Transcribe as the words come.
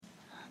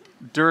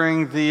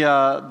During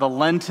the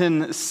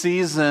Lenten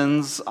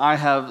seasons, I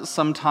have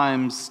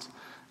sometimes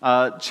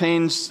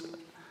changed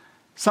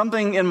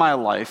something in my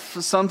life,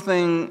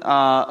 something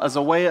as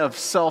a way of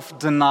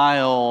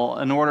self-denial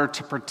in order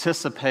to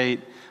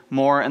participate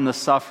more in the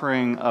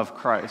suffering of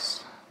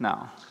Christ.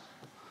 Now,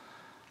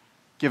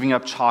 giving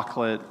up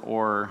chocolate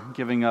or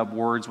giving up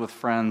words with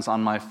friends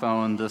on my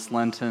phone this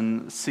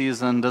Lenten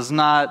season does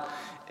not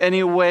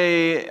any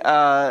way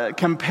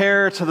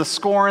compare to the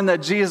scorn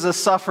that Jesus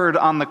suffered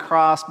on the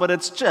cross, but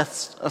it's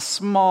just a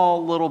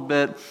small little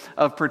bit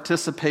of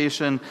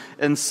participation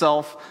in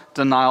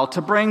self-denial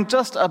to bring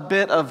just a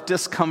bit of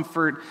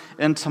discomfort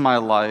into my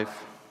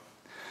life.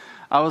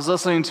 I was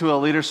listening to a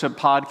leadership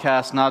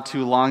podcast not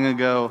too long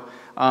ago,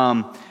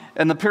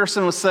 and the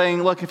person was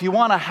saying, look, if you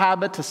want a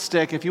habit to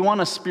stick, if you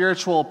want a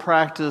spiritual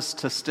practice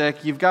to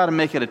stick, you've got to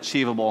make it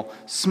achievable.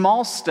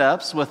 Small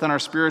steps within our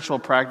spiritual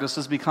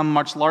practices become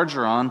much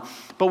larger on,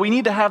 but we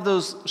need to have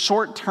those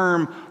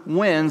short-term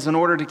wins in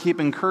order to keep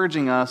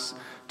encouraging us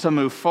to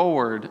move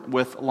forward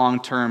with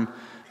long-term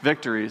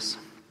victories.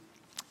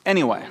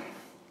 Anyway,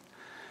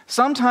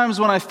 sometimes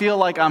when I feel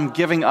like I'm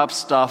giving up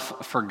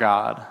stuff for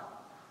God,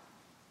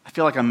 I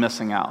feel like I'm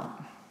missing out.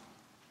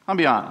 I'll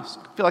be honest.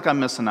 I feel like I'm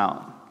missing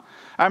out.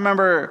 I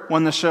remember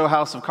when the show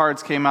House of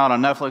Cards came out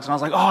on Netflix, and I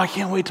was like, oh, I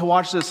can't wait to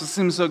watch this. It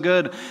seems so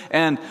good.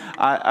 And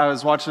I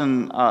was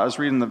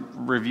reading the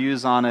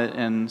reviews on it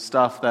and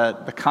stuff,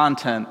 that the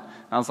content, and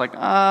I was like,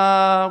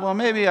 well,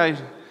 maybe I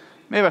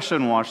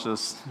shouldn't watch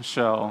this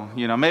show.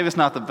 Maybe it's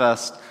not the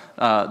best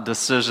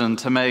decision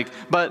to make.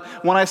 But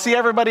when I see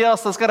everybody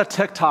else that's got a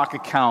TikTok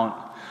account,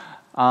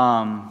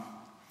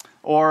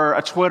 or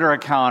a Twitter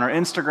account or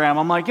Instagram,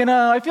 I'm like,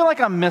 I feel like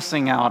I'm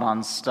missing out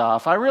on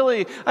stuff. I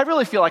really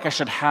feel like I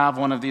should have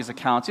one of these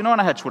accounts. And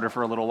I had Twitter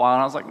for a little while,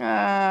 and I was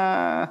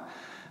like,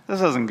 this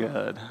isn't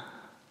good.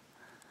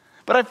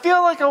 But I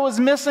feel like I was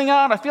missing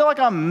out. I feel like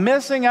I'm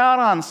missing out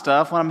on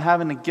stuff when I'm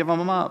having to give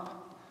them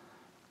up.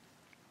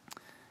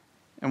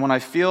 And when I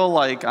feel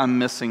like I'm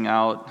missing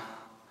out,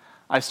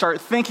 I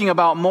start thinking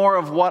about more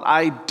of what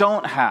I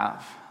don't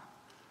have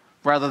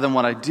rather than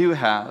what I do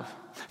have.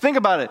 Think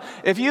about it.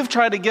 If you've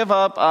tried to give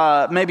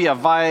up maybe a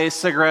vice,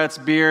 cigarettes,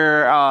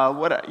 beer,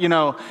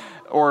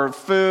 or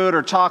food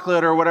or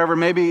chocolate or whatever,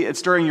 maybe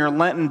it's during your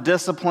Lenten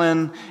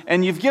discipline,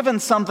 and you've given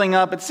something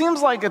up, it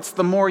seems like it's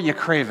the more you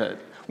crave it.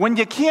 When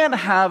you can't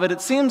have it,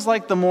 it seems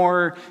like the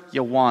more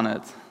you want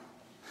it.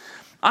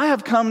 I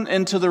have come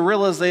into the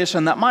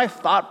realization that my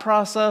thought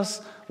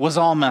process was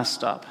all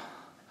messed up,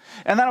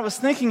 and that I was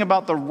thinking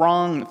about the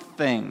wrong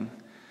thing.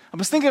 I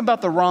was thinking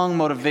about the wrong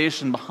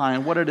motivation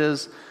behind what it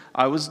is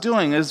I was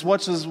doing,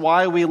 which is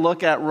why we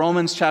look at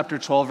Romans chapter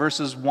 12,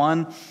 verses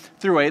 1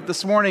 through 8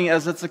 this morning,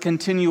 as it's a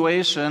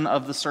continuation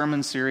of the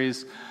sermon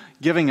series,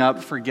 Giving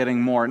Up for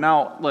Getting More.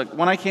 Now, look,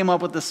 when I came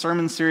up with this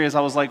sermon series, I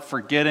was like,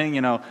 forgetting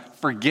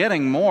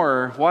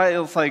more? Why?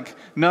 It's like,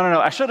 no,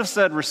 I should have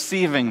said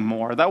receiving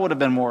more. That would have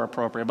been more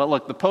appropriate. But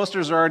look, the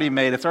posters are already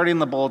made. It's already in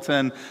the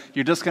bulletin.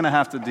 You're just going to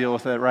have to deal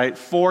with it, right?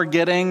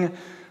 Forgetting,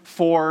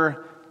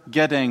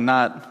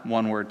 not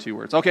one word, two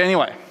words. Okay,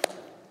 anyway.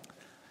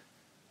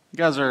 You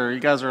guys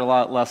are a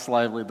lot less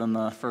lively than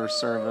the first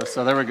service.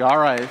 So there we go. All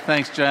right.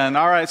 Thanks, Jen.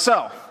 All right.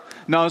 So,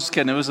 no, I was just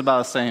kidding. It was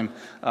about the same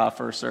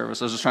first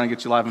service. I was just trying to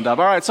get you livened up.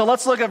 All right. So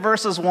let's look at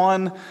verses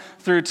 1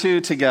 through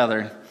 2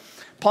 together.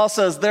 Paul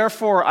says,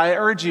 "Therefore, I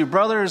urge you,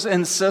 brothers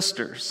and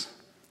sisters,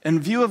 in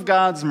view of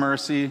God's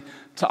mercy,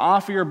 to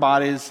offer your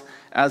bodies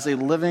as a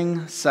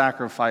living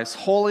sacrifice,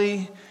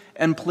 holy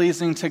and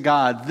pleasing to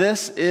God.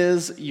 This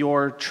is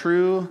your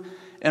true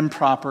and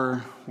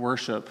proper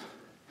worship.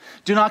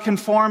 Do not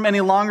conform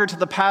any longer to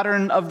the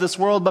pattern of this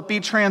world, but be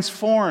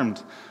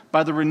transformed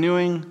by the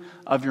renewing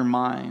of your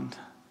mind.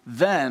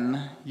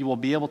 Then you will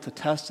be able to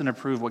test and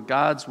approve what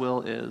God's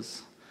will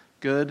is,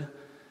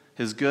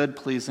 His good,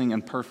 pleasing,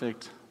 and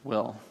perfect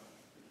will."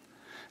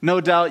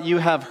 No doubt you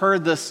have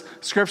heard this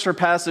scripture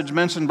passage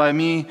mentioned by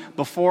me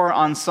before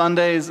on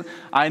Sundays.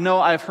 I know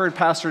I've heard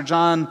Pastor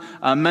John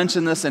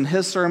mention this in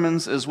his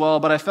sermons as well,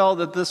 but I felt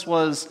that this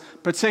was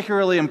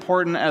particularly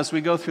important as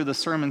we go through the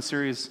sermon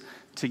series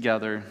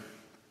together.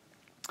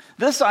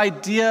 This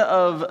idea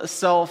of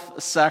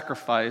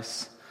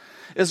self-sacrifice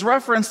is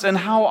referenced in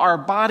how our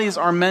bodies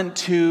are meant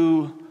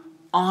to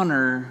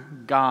honor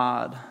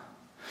God,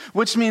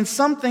 which means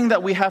something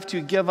that we have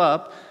to give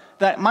up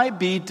that might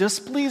be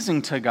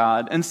displeasing to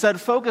God, instead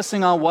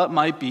focusing on what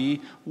might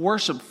be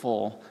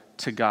worshipful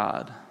to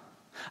God.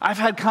 I've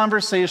had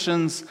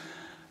conversations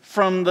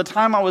from the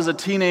time I was a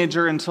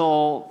teenager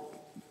until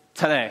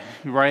today,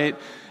 right,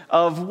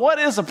 of what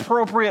is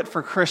appropriate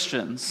for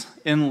Christians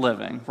in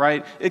living,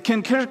 right?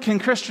 Can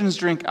Christians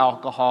drink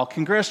alcohol?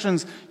 Can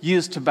Christians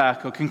use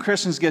tobacco? Can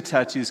Christians get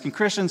tattoos? Can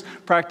Christians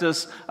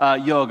practice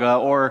yoga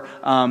or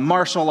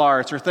martial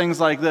arts or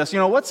things like this?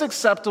 What's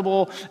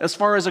acceptable as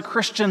far as a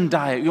Christian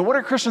diet? What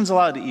are Christians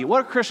allowed to eat?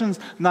 What are Christians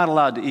not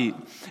allowed to eat?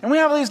 And we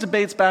have these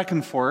debates back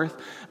and forth,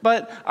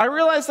 but I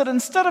realized that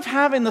instead of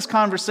having this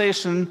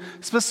conversation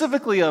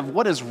specifically of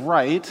what is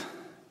right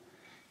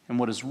and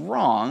what is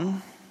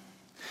wrong,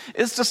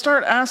 is to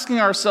start asking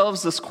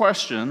ourselves this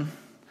question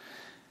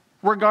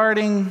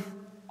regarding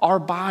our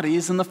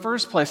bodies in the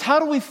first place. How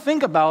do we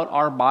think about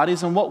our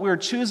bodies and what we're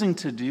choosing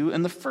to do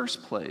in the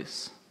first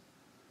place?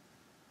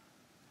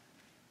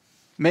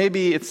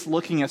 Maybe it's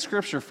looking at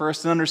Scripture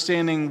first and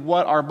understanding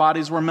what our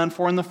bodies were meant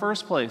for in the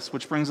first place,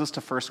 which brings us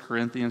to 1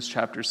 Corinthians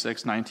chapter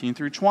 6, 19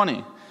 through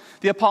 20.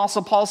 The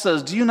Apostle Paul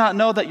says, "Do you not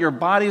know that your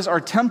bodies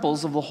are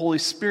temples of the Holy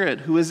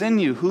Spirit who is in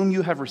you, whom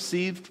you have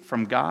received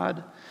from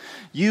God?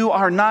 You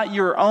are not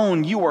your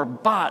own, you are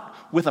bought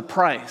with a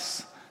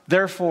price.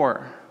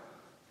 Therefore,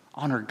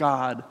 honor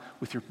God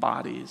with your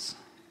bodies."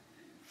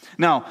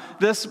 Now,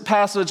 this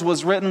passage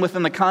was written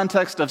within the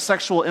context of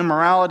sexual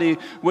immorality,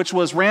 which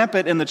was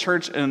rampant in the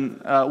church,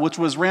 which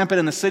was rampant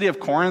in the city of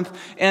Corinth,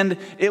 and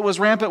it was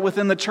rampant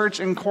within the church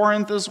in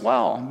Corinth as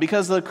well,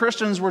 because the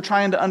Christians were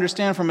trying to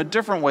understand from a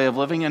different way of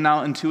living and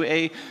now into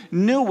a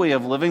new way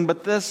of living.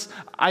 But this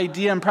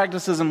idea and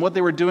practices and what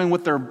they were doing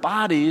with their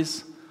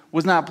bodies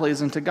was not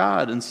pleasing to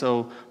God, and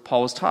so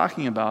Paul was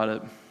talking about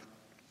it.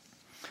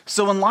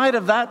 So in light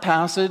of that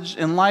passage,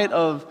 in light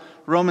of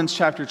Romans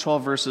chapter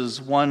 12,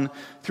 verses 1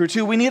 through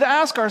 2, we need to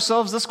ask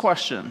ourselves this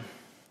question.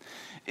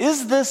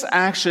 Is this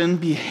action,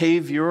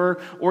 behavior,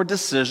 or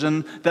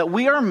decision that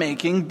we are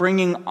making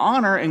bringing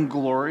honor and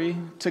glory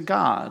to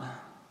God,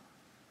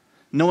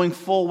 knowing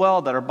full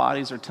well that our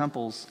bodies are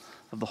temples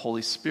of the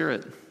Holy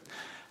Spirit?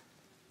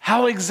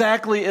 How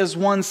exactly is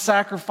one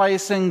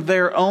sacrificing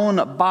their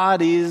own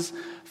bodies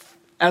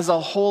as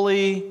a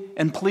holy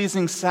and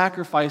pleasing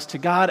sacrifice to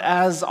God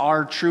as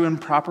our true and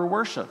proper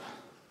worship?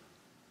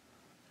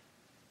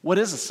 What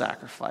is a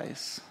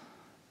sacrifice?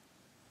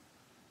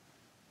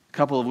 A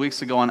couple of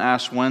weeks ago on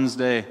Ash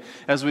Wednesday,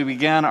 as we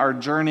began our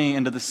journey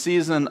into the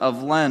season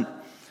of Lent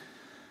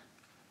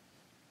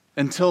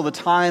until the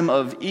time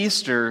of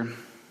Easter,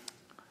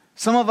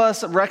 some of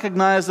us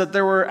recognized that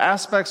there were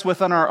aspects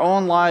within our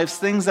own lives,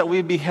 things that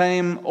we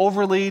became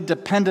overly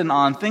dependent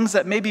on, things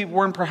that maybe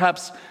weren't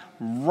perhaps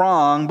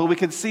wrong, but we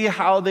could see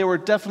how they were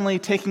definitely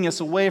taking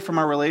us away from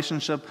our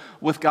relationship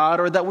with God,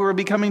 or that we were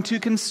becoming too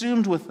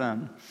consumed with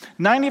them.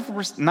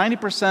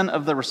 90%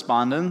 of the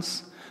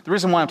respondents, the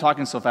reason why I'm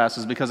talking so fast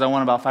is because I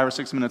went about 5 or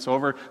 6 minutes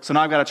over, so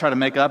now I've got to try to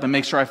make up and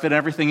make sure I fit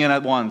everything in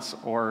at once,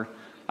 or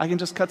I can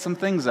just cut some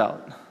things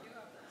out.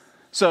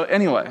 So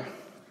anyway,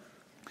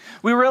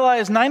 we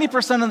realized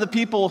 90% of the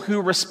people who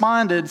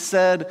responded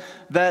said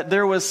that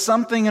there was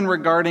something in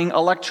regarding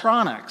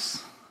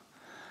electronics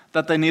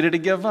that they needed to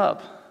give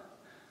up.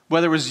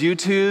 Whether it was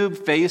YouTube,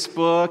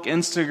 Facebook,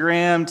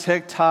 Instagram,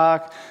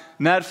 TikTok,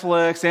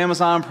 Netflix,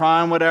 Amazon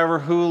Prime, whatever,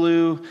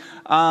 Hulu.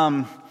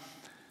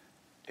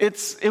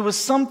 It was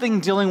something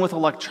dealing with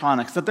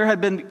electronics, that there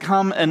had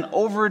become an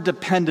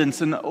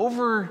over-dependence, an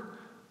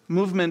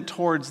over-movement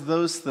towards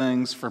those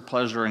things for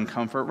pleasure and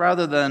comfort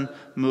rather than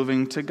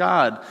moving to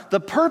God. The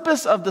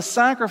purpose of the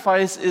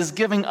sacrifice is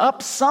giving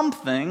up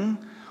something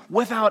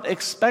without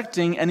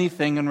expecting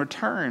anything in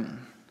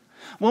return.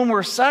 When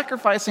we're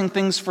sacrificing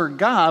things for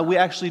God, we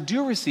actually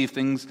do receive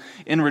things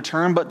in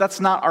return, but that's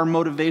not our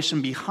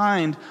motivation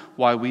behind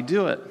why we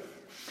do it.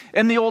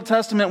 In the Old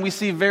Testament, we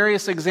see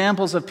various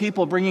examples of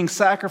people bringing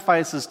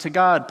sacrifices to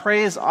God,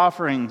 praise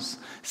offerings,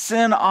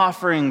 sin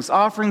offerings,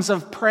 offerings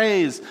of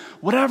praise,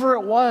 whatever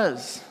it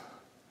was.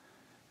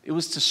 It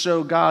was to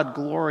show God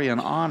glory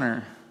and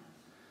honor.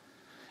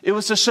 It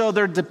was to show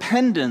their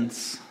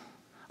dependence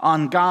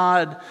on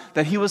God,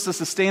 that He was the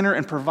sustainer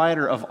and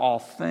provider of all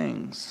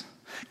things.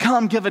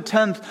 Come, give a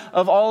tenth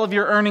of all of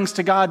your earnings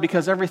to God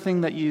because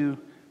everything that you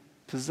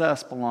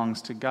possess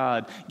belongs to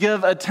God.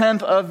 Give a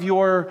tenth of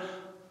your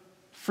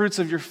fruits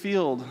of your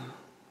field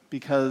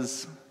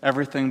because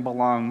everything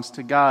belongs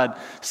to God.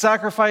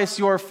 Sacrifice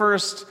your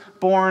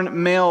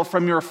firstborn male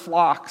from your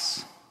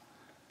flocks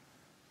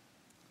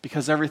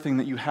because everything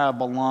that you have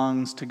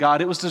belongs to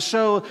God. It was to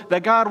show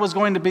that God was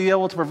going to be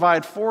able to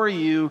provide for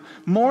you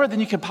more than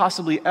you could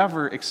possibly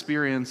ever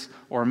experience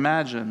or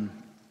imagine.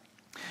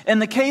 In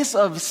the case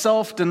of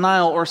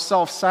self-denial or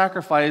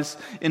self-sacrifice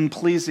in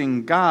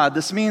pleasing God,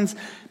 this means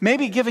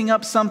maybe giving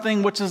up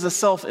something which is a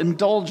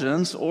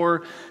self-indulgence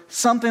or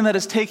something that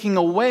is taking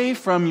away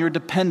from your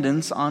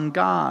dependence on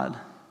God.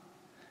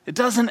 It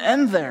doesn't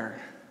end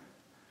there.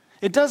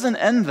 It doesn't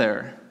end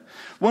there.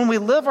 When we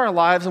live our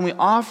lives and we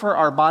offer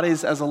our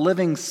bodies as a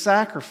living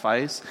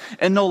sacrifice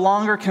and no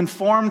longer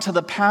conform to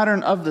the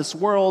pattern of this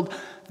world,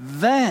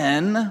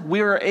 then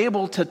we are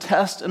able to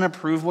test and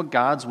approve what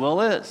God's will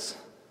is,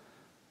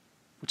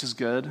 which is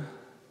good,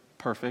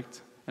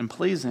 perfect, and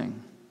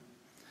pleasing.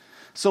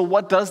 So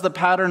what does the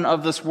pattern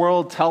of this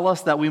world tell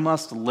us that we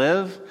must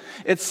live?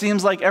 It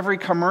seems like every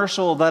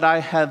commercial that I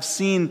have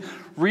seen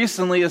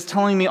recently is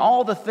telling me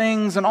all the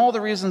things and all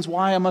the reasons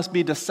why I must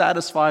be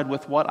dissatisfied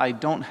with what I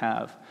don't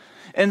have.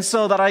 And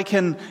so that I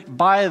can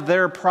buy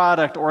their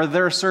product or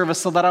their service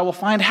so that I will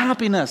find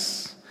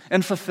happiness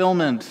and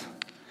fulfillment.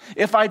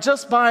 If I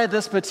just buy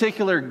this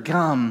particular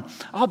gum,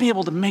 I'll be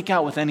able to make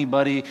out with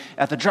anybody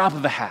at the drop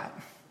of a hat.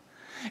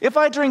 If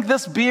I drink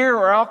this beer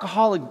or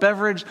alcoholic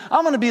beverage,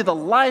 I'm going to be the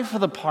life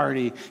of the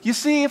party. You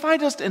see, if I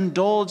just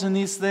indulge in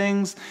these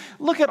things,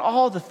 look at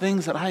all the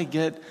things that I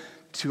get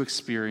to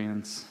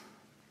experience.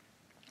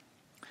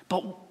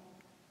 But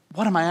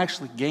what am I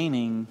actually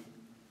gaining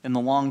in the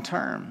long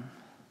term?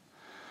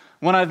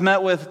 When I've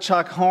met with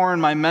Chuck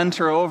Horn, my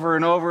mentor, over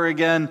and over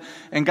again,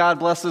 and God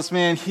bless this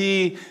man,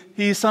 he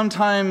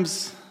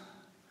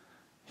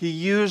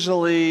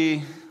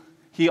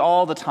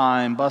all the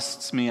time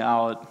busts me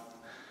out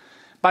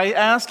by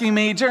asking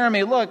me,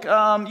 Jeremy, look,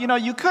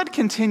 you could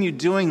continue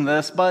doing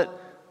this, but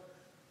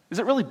is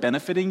it really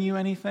benefiting you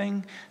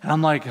anything? And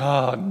I'm like,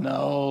 oh,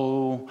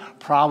 no,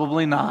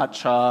 probably not,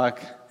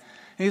 Chuck.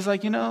 And he's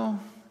like, you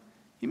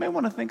may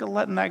want to think of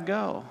letting that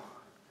go.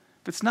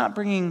 If it's not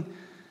bringing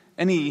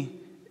any,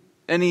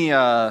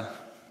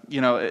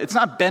 it's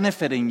not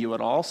benefiting you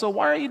at all, so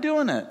why are you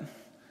doing it?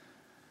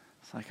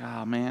 It's like,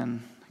 oh,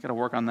 man, I got to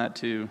work on that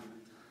too.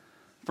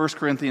 1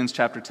 Corinthians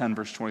chapter 10,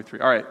 verse 23.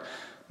 All right,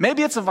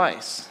 maybe it's a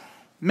vice.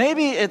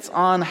 Maybe it's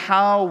on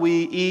how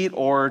we eat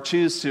or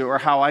choose to, or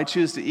how I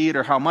choose to eat,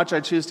 or how much I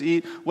choose to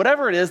eat.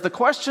 Whatever it is, the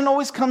question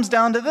always comes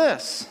down to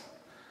this.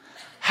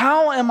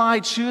 How am I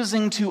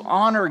choosing to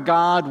honor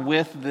God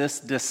with this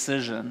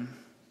decision?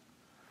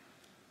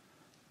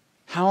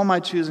 How am I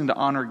choosing to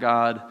honor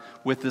God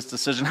with this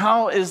decision?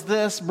 How is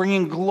this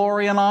bringing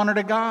glory and honor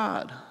to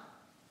God?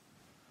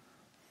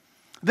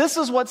 This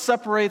is what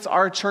separates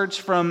our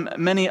church from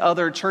many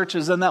other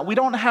churches, in that we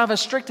don't have a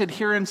strict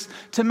adherence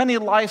to many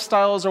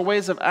lifestyles or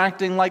ways of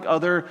acting like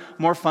other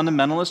more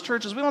fundamentalist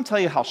churches. We don't tell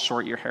you how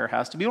short your hair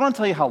has to be. We don't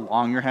tell you how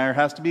long your hair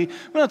has to be.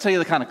 We don't tell you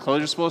the kind of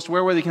clothes you're supposed to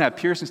wear, whether you can have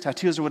piercings,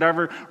 tattoos, or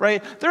whatever,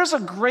 right? There's a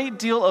great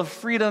deal of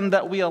freedom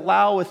that we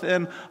allow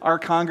within our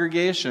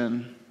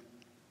congregation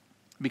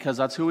because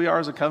that's who we are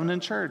as a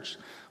covenant church.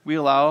 We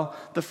allow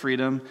the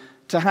freedom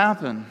to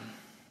happen.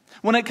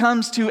 When it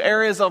comes to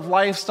areas of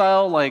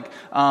lifestyle like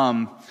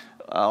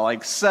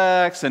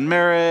sex and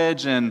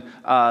marriage and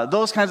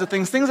those kinds of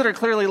things that are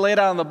clearly laid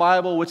out in the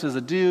Bible, which is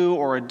a do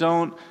or a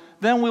don't,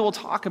 then we will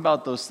talk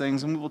about those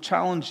things and we will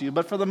challenge you.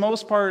 But for the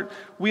most part,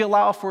 we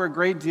allow for a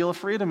great deal of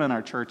freedom in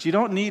our church. You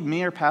don't need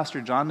me or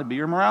Pastor John to be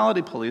your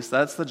morality police.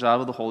 That's the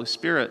job of the Holy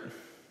Spirit.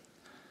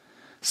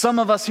 Some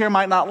of us here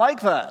might not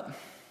like that.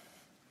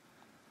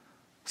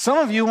 Some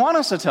of you want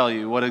us to tell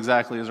you what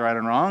exactly is right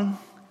and wrong.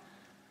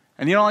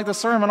 And you don't like the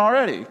sermon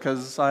already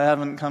because I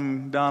haven't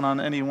come down on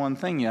any one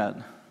thing yet.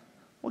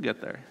 We'll get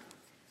there.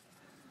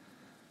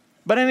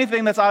 But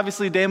anything that's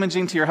obviously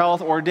damaging to your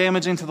health or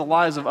damaging to the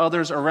lives of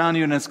others around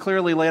you, and it's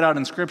clearly laid out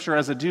in Scripture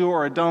as a do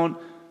or a don't,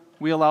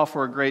 we allow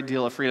for a great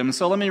deal of freedom. And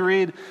so let me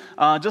read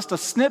just a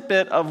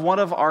snippet of one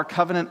of our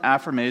covenant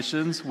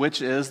affirmations,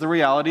 which is the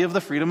reality of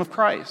the freedom of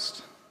Christ.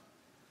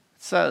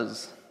 It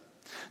says,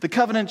 the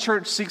covenant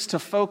church seeks to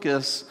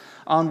focus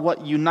on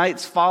what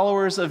unites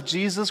followers of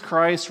Jesus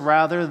Christ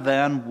rather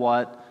than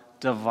what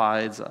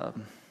divides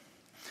them.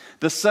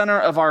 The center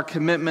of our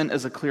commitment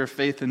is a clear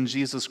faith in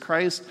Jesus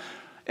Christ,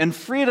 and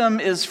freedom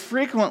is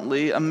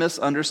frequently a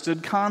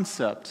misunderstood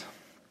concept.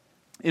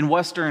 In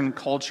Western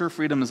culture,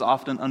 freedom is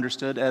often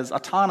understood as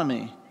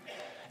autonomy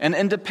and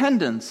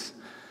independence.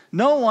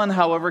 No one,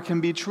 however,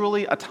 can be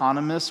truly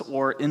autonomous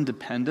or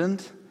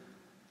independent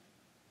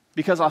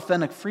because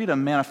authentic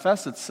freedom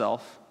manifests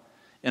itself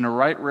in a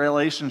right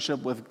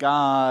relationship with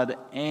God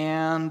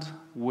and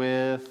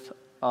with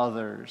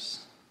others.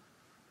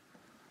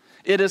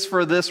 It is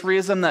for this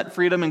reason that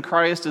freedom in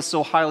Christ is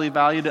so highly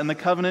valued in the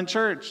covenant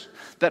church.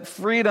 That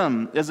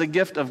freedom is a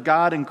gift of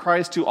God in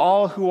Christ to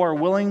all who are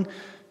willing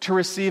to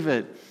receive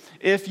it.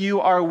 If you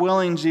are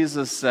willing,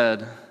 Jesus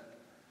said,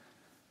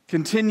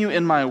 continue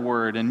in my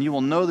word and you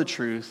will know the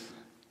truth,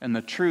 and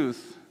the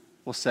truth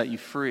will set you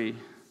free.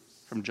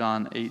 From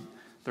John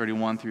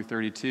 8:31 through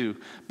 32.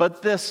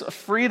 But this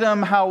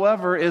freedom,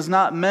 however, is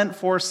not meant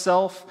for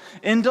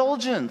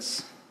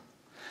self-indulgence.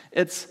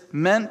 It's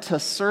meant to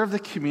serve the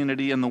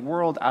community and the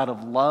world out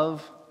of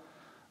love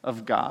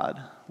of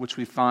God, which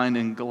we find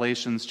in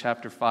Galatians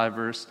chapter 5,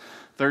 verse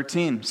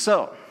 13.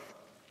 So,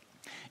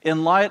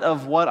 in light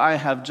of what I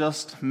have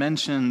just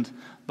mentioned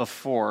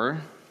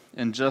before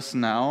and just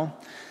now,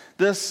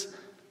 this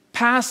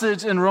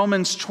passage in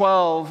Romans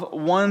 12,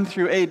 1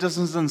 through 8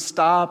 doesn't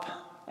stop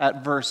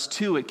at verse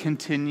 2. It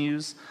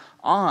continues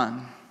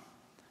on.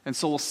 And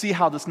so we'll see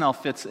how this now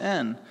fits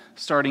in,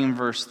 starting in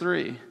verse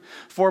 3.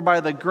 For by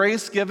the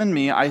grace given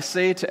me, I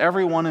say to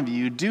every one of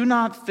you, do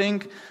not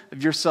think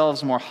of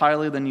yourselves more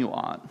highly than you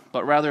ought,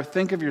 but rather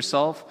think of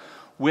yourself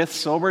with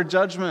sober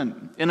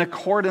judgment, in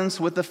accordance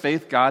with the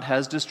faith God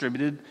has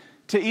distributed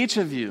to each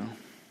of you.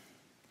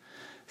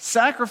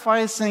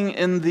 Sacrificing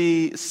in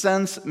the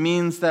sense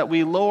means that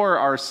we lower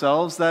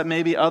ourselves, that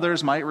maybe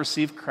others might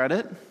receive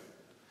credit.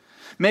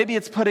 Maybe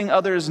it's putting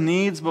others'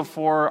 needs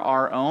before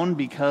our own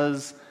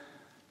because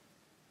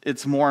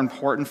it's more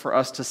important for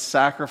us to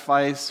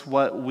sacrifice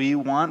what we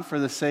want for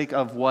the sake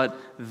of what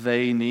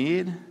they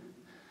need.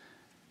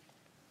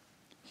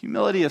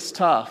 Humility is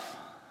tough.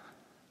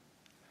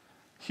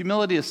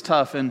 Humility is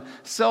tough, and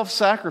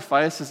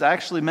self-sacrifice is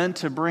actually meant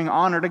to bring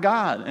honor to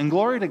God and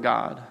glory to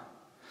God.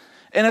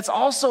 And it's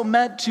also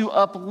meant to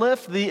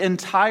uplift the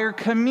entire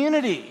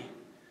community,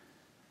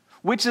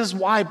 which is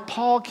why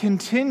Paul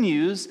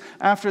continues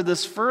after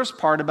this first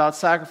part about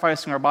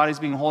sacrificing our bodies,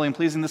 being holy and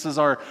pleasing. This is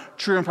our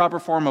true and proper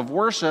form of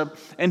worship.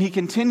 And he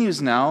continues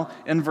now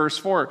in verse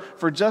 4.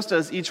 For just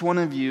as each one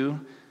of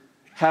you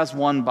has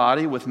one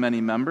body with many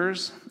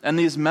members, and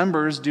these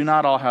members do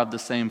not all have the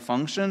same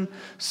function,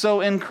 so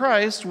in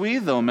Christ we,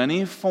 though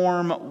many,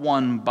 form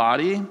one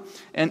body,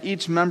 and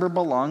each member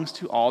belongs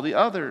to all the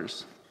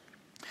others.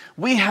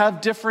 We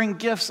have different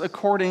gifts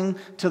according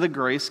to the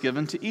grace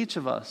given to each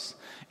of us.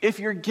 If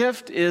your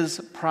gift is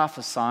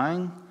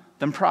prophesying,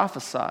 then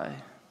prophesy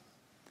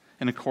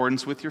in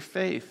accordance with your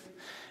faith.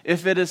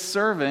 If it is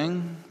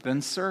serving,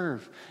 then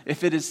serve.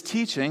 If it is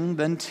teaching,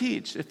 then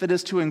teach. If it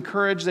is to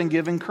encourage, then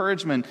give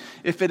encouragement.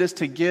 If it is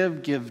to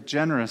give, give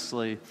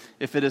generously.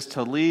 If it is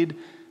to lead,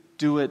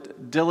 do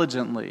it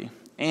diligently.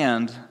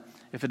 And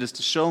if it is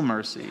to show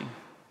mercy,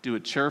 do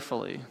it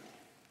cheerfully.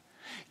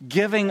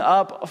 Giving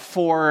up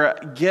for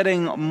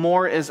getting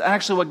more is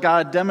actually what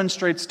God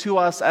demonstrates to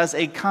us as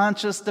a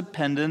conscious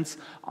dependence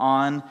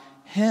on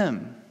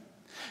Him.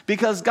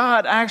 Because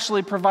God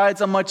actually provides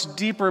a much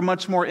deeper,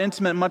 much more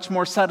intimate, much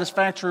more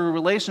satisfactory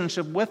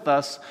relationship with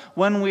us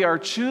when we are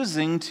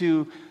choosing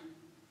to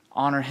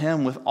honor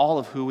Him with all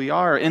of who we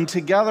are. And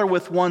together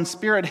with one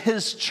Spirit,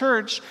 His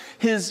church,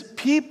 His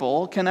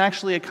people can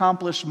actually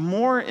accomplish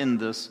more in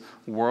this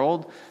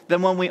world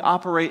than when we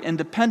operate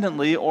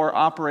independently or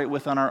operate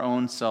within our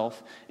own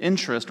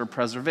self-interest or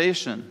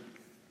preservation.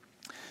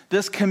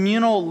 This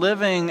communal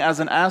living as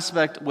an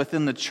aspect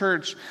within the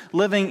church,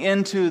 living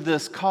into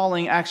this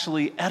calling,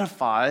 actually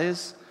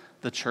edifies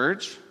the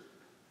church,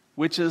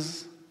 which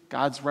is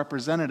God's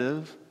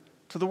representative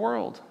to the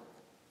world.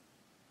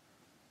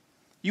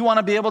 You want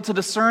to be able to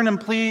discern and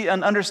plead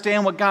and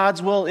understand what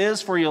God's will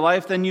is for your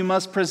life, then you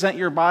must present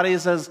your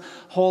bodies as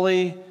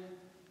holy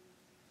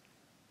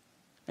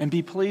and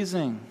be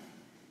pleasing.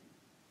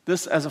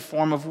 This as a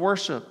form of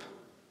worship.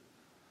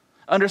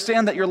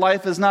 Understand that your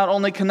life is not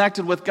only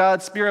connected with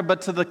God's Spirit,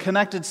 but to the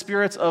connected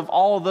spirits of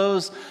all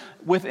those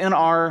within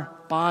our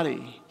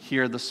body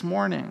here this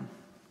morning.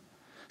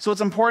 So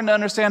it's important to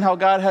understand how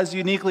God has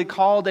uniquely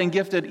called and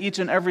gifted each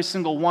and every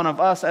single one of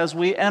us as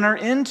we enter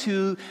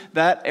into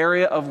that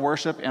area of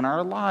worship in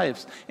our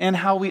lives, and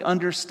how we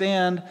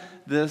understand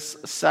this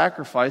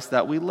sacrifice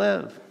that we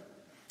live.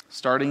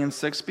 Starting in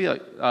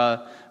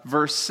 6b,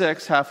 verse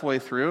 6, halfway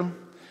through.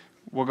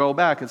 We'll go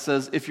back. It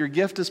says, if your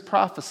gift is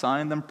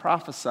prophesying, then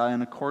prophesy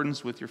in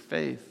accordance with your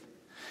faith.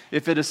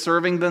 If it is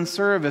serving, then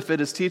serve. If it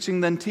is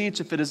teaching, then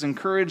teach. If it is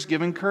encourage,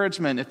 give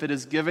encouragement. If it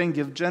is giving,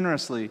 give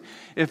generously.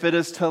 If it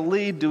is to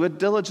lead, do it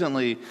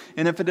diligently.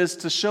 And if it is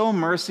to show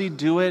mercy,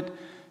 do it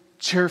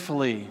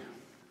cheerfully.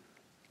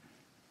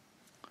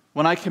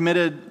 When I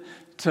committed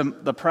to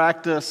the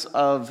practice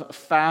of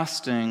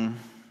fasting,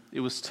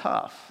 it was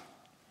tough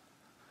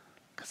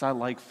because I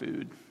like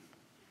food.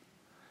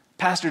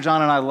 Pastor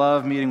John and I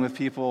love meeting with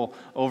people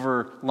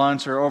over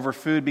lunch or over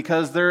food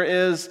because there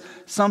is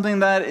something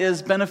that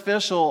is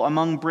beneficial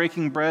among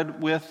breaking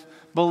bread with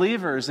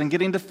believers and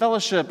getting to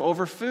fellowship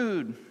over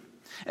food.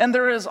 And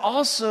there is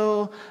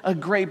also a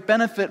great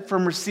benefit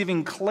from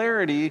receiving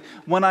clarity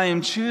when I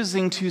am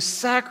choosing to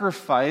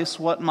sacrifice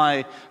what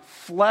my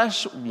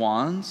flesh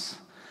wants,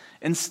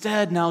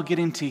 instead now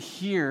getting to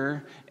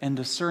hear and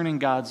discerning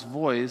God's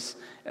voice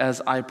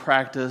as I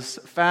practice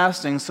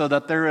fasting, so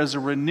that there is a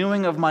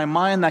renewing of my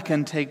mind that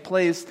can take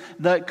place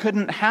that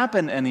couldn't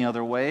happen any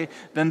other way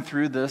than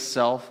through this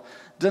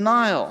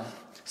self-denial.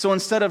 So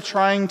instead of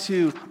trying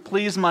to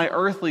please my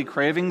earthly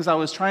cravings, I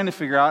was trying to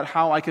figure out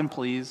how I can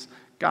please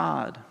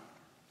God.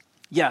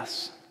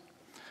 Yes,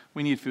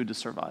 we need food to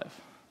survive.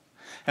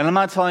 And I'm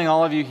not telling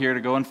all of you here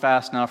to go and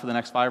fast now for the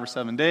next 5 or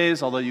 7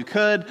 days, although you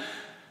could,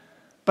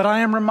 but I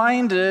am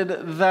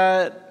reminded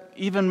that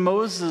even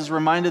Moses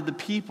reminded the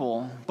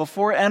people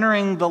before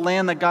entering the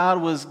land that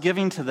God was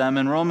giving to them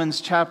in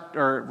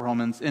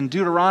in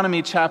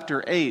Deuteronomy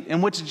chapter 8,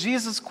 in which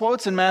Jesus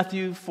quotes in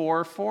Matthew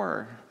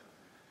 4:4.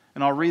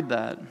 And I'll read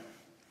that.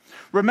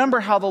 Remember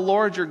how the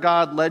Lord your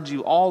God led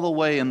you all the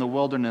way in the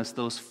wilderness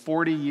those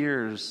 40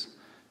 years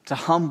to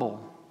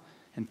humble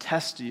and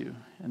test you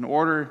in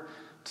order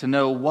to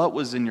know what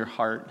was in your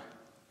heart,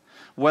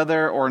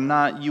 whether or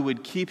not you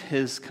would keep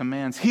his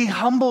commands. He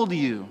humbled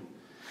you,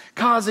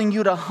 causing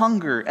you to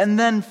hunger, and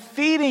then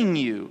feeding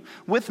you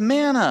with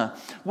manna,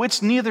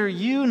 which neither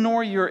you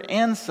nor your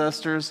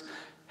ancestors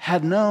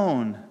had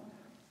known,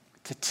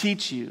 to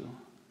teach you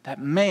that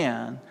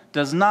man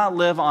does not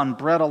live on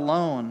bread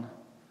alone,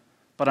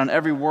 but on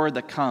every word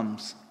that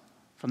comes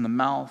from the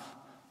mouth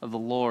of the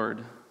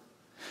Lord.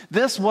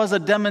 This was a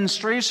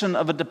demonstration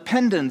of a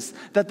dependence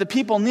that the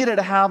people needed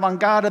to have on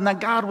God, and that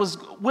God was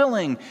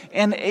willing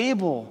and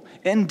able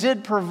and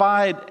did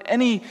provide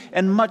any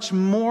and much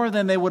more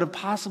than they would have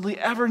possibly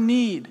ever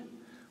need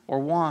or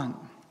want.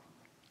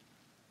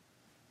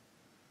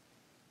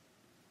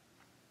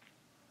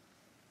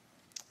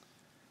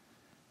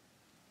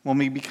 When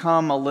we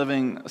become a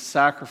living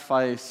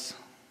sacrifice,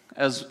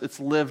 as it's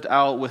lived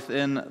out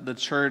within the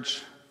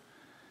church,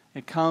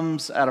 it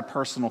comes at a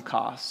personal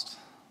cost.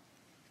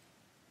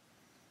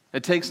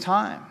 It takes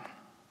time.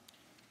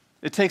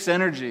 It takes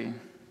energy.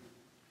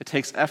 It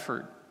takes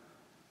effort.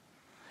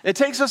 It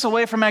takes us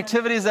away from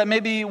activities that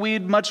maybe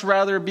we'd much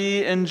rather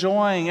be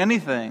enjoying,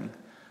 anything,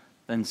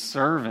 than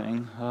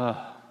serving.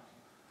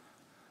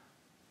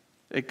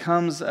 It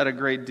comes at a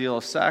great deal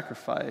of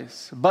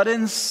sacrifice. But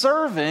in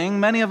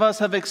serving, many of us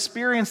have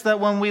experienced that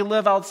when we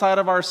live outside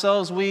of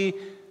ourselves, we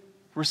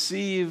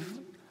receive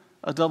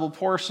a double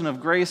portion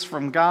of grace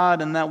from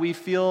God, and that we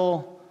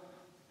feel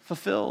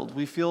fulfilled,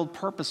 we feel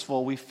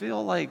purposeful, we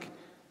feel like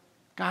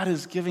God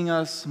is giving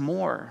us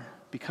more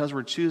because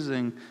we're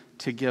choosing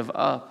to give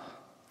up.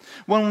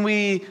 When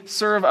we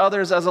serve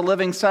others as a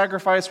living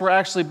sacrifice, we're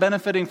actually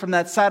benefiting from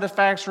that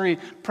satisfactory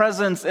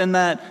presence and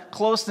that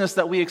closeness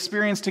that we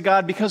experience to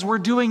God because we're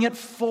doing it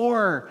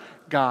for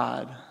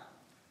God.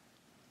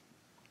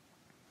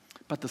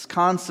 But this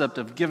concept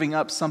of giving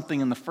up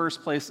something in the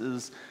first place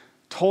is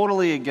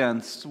totally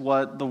against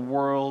what the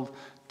world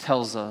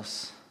tells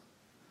us.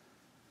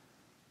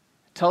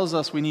 It tells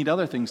us we need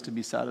other things to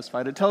be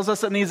satisfied. It tells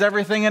us it needs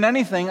everything and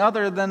anything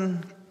other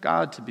than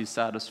God to be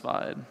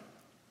satisfied.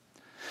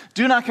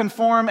 Do not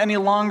conform any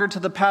longer to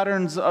the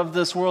patterns of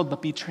this world,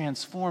 but be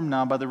transformed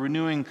now by the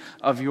renewing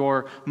of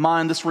your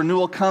mind. This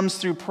renewal comes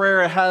through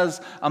prayer. It has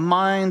a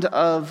mind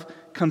of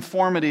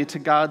conformity to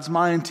God's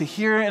mind, to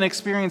hear and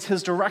experience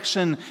His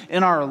direction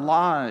in our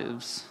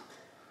lives,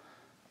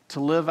 to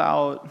live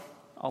out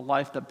a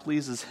life that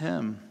pleases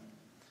Him,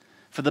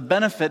 for the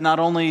benefit not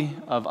only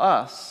of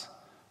us,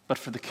 but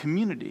for the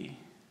community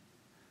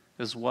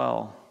as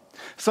well.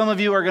 Some of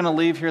you are going to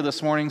leave here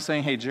this morning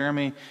saying, hey,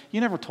 Jeremy,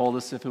 you never told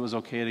us if it was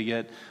okay to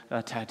get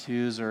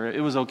tattoos, or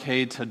it was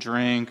okay to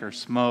drink or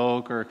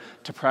smoke or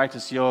to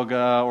practice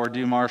yoga or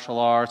do martial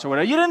arts or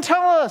whatever. You didn't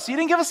tell us. You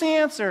didn't give us the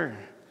answer.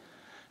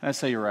 And I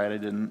say, you're right, I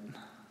didn't.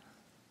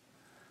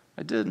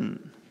 I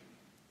didn't.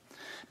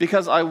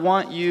 Because I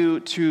want you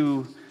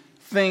to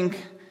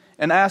think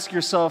and ask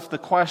yourself the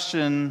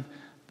question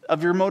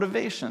of your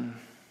motivation.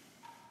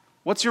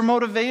 What's your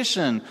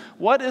motivation?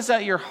 What is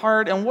at your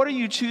heart, and what are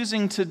you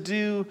choosing to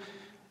do?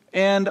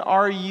 And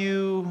are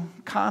you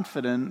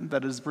confident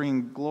that it is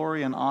bringing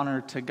glory and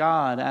honor to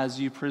God as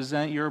you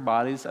present your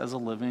bodies as a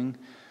living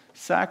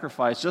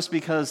sacrifice? Just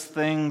because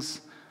things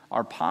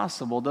are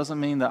possible doesn't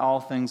mean that all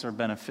things are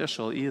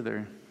beneficial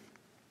either.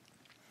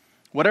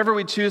 Whatever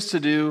we choose to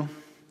do,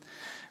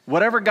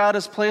 whatever God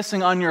is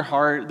placing on your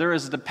heart, there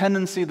is a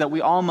dependency that we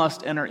all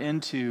must enter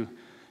into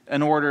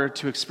in order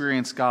to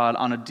experience God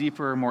on a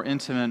deeper, more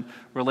intimate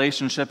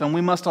relationship. And we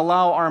must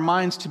allow our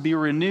minds to be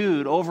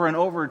renewed over and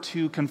over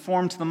to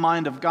conform to the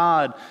mind of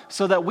God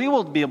so that we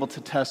will be able to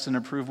test and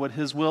approve what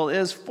His will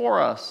is for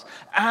us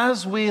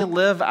as we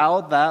live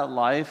out that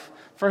life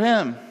for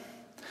Him.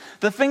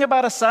 The thing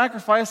about a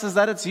sacrifice is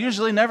that it's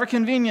usually never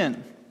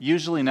convenient.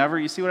 Usually never.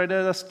 You see what I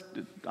did?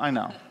 I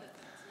know.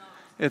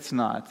 It's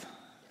not.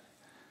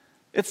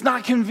 It's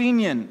not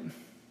convenient.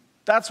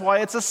 That's why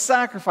it's a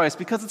sacrifice,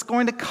 because it's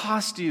going to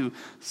cost you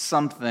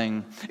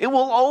something. It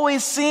will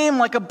always seem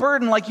like a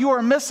burden, like you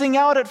are missing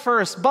out at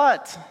first,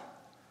 but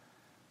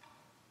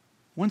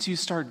once you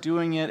start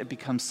doing it, it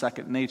becomes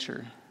second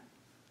nature.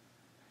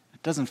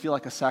 It doesn't feel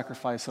like a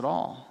sacrifice at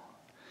all.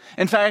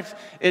 In fact,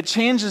 it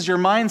changes your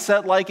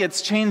mindset like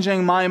it's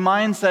changing my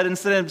mindset.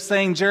 Instead of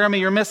saying,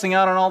 Jeremy, you're missing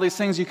out on all these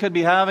things you could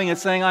be having,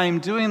 it's saying, I am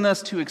doing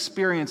this to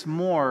experience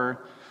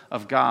more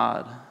of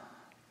God.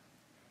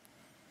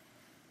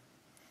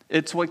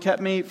 It's what kept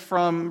me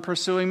from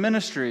pursuing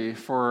ministry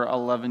for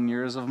 11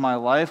 years of my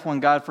life. When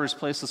God first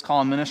placed this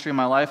call in ministry in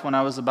my life when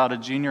I was about a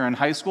junior in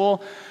high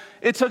school,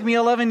 it took me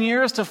 11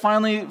 years to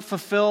finally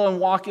fulfill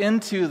and walk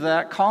into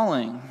that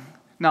calling.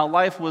 Now,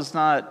 life was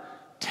not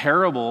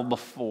terrible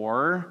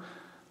before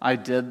I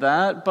did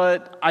that,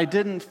 but I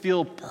didn't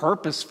feel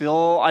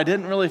purposeful. I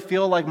didn't really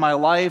feel like my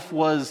life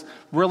was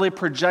really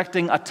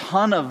projecting a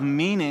ton of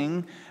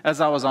meaning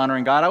as I was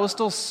honoring God. I was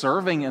still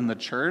serving in the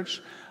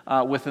church.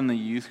 Within the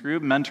youth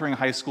group, mentoring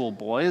high school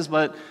boys,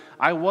 but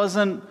I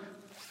wasn't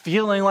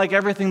feeling like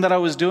everything that I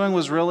was doing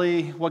was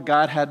really what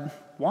God had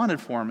wanted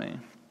for me.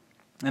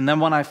 And then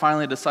when I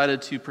finally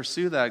decided to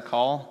pursue that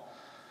call,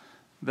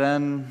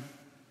 then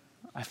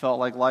I felt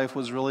like life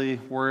was really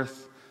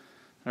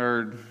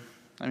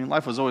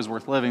life was always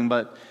worth living,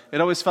 but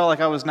it always felt like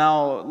I was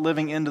now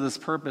living into this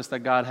purpose that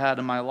God had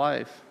in my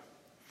life.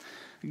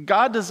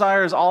 God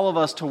desires all of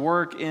us to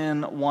work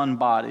in one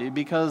body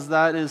because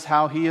that is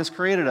how He has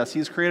created us.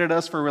 He's created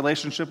us for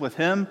relationship with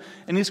Him,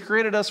 and He's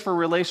created us for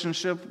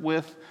relationship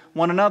with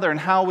one another. And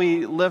how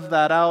we live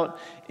that out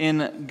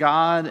in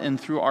God and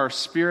through our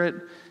Spirit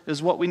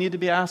is what we need to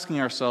be asking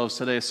ourselves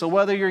today. So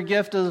whether your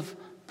gift of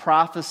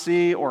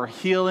prophecy or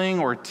healing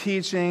or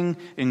teaching,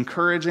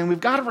 encouraging, we've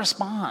got to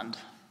respond.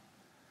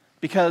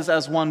 Because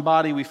as one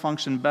body, we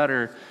function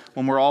better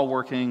when we're all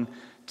working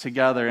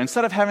together.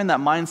 Instead of having that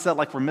mindset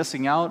like we're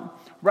missing out,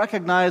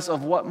 recognize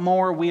of what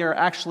more we are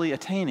actually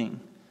attaining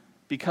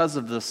because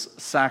of this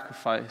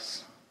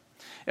sacrifice.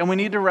 And we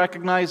need to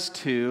recognize,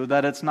 too,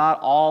 that it's not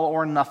all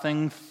or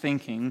nothing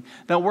thinking,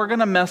 that we're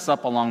going to mess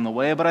up along the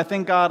way, but I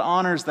think God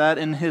honors that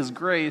in His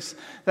grace,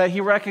 that He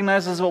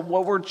recognizes that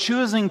what we're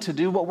choosing to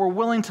do, what we're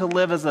willing to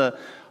live as a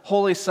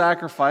holy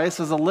sacrifice,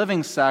 as a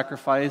living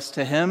sacrifice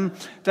to Him,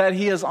 that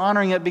He is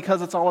honoring it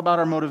because it's all about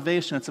our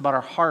motivation, it's about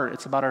our heart,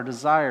 it's about our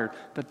desire,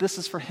 that this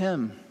is for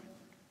Him.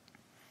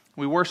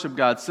 We worship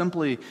God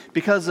simply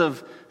because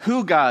of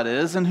who God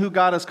is and who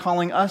God is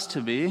calling us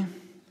to be.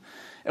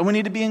 And we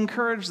need to be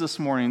encouraged this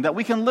morning that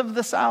we can live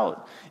this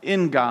out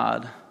in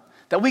God,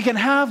 that we can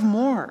have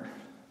more.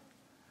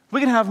 We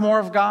can have more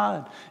of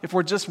God if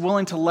we're just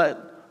willing to let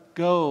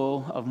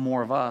go of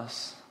more of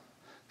us.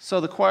 So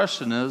the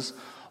question is,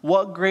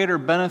 what greater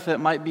benefit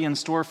might be in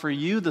store for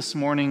you this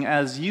morning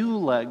as you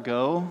let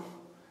go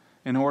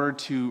in order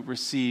to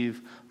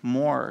receive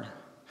more?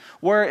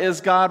 Where is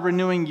God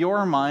renewing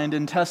your mind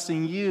and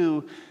testing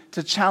you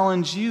to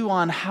challenge you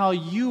on how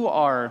you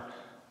are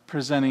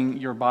presenting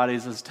your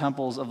bodies as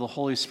temples of the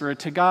Holy Spirit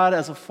to God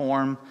as a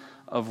form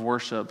of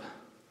worship?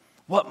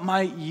 What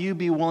might you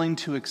be willing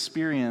to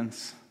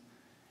experience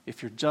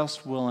if you're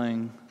just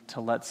willing to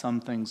let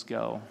some things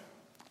go?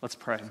 Let's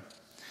pray.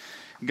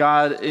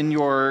 God, in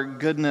your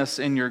goodness,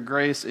 in your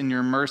grace, in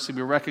your mercy,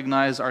 we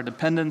recognize our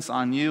dependence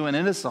on you, and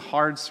it is a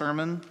hard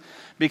sermon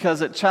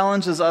because it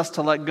challenges us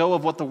to let go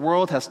of what the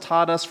world has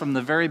taught us from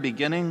the very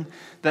beginning,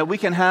 that we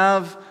can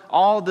have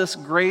all this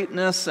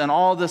greatness and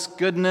all this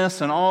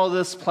goodness and all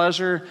this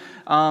pleasure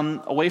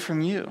away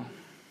from you,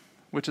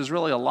 which is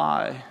really a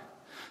lie.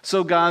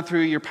 So God,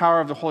 through your power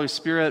of the Holy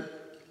Spirit,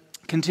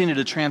 continue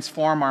to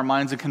transform our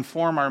minds and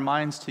conform our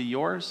minds to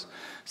yours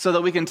so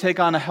that we can take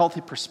on a healthy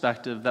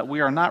perspective, that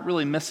we are not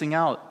really missing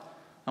out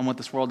on what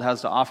this world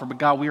has to offer, but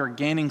God, we are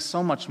gaining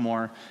so much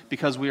more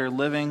because we are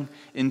living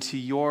into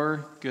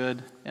your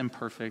good and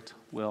perfect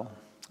will.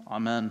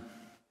 Amen.